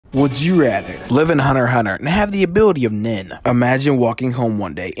Would you rather live in Hunter x Hunter and have the ability of Nin? Imagine walking home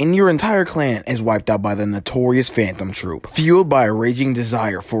one day and your entire clan is wiped out by the notorious Phantom Troop. Fueled by a raging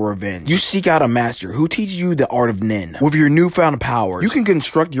desire for revenge, you seek out a master who teaches you the art of Nin. With your newfound powers, you can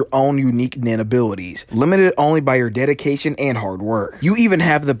construct your own unique Nin abilities, limited only by your dedication and hard work. You even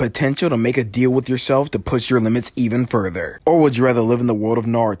have the potential to make a deal with yourself to push your limits even further. Or would you rather live in the world of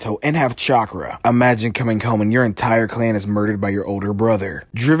Naruto and have chakra? Imagine coming home and your entire clan is murdered by your older brother.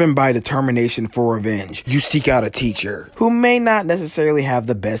 Driven by determination for revenge, you seek out a teacher who may not necessarily have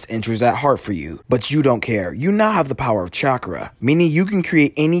the best interests at heart for you, but you don't care. You now have the power of chakra, meaning you can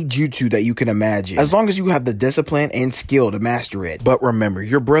create any jutsu that you can imagine, as long as you have the discipline and skill to master it. But remember,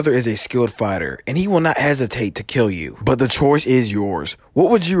 your brother is a skilled fighter, and he will not hesitate to kill you. But the choice is yours. What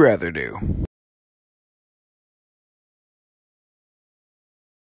would you rather do?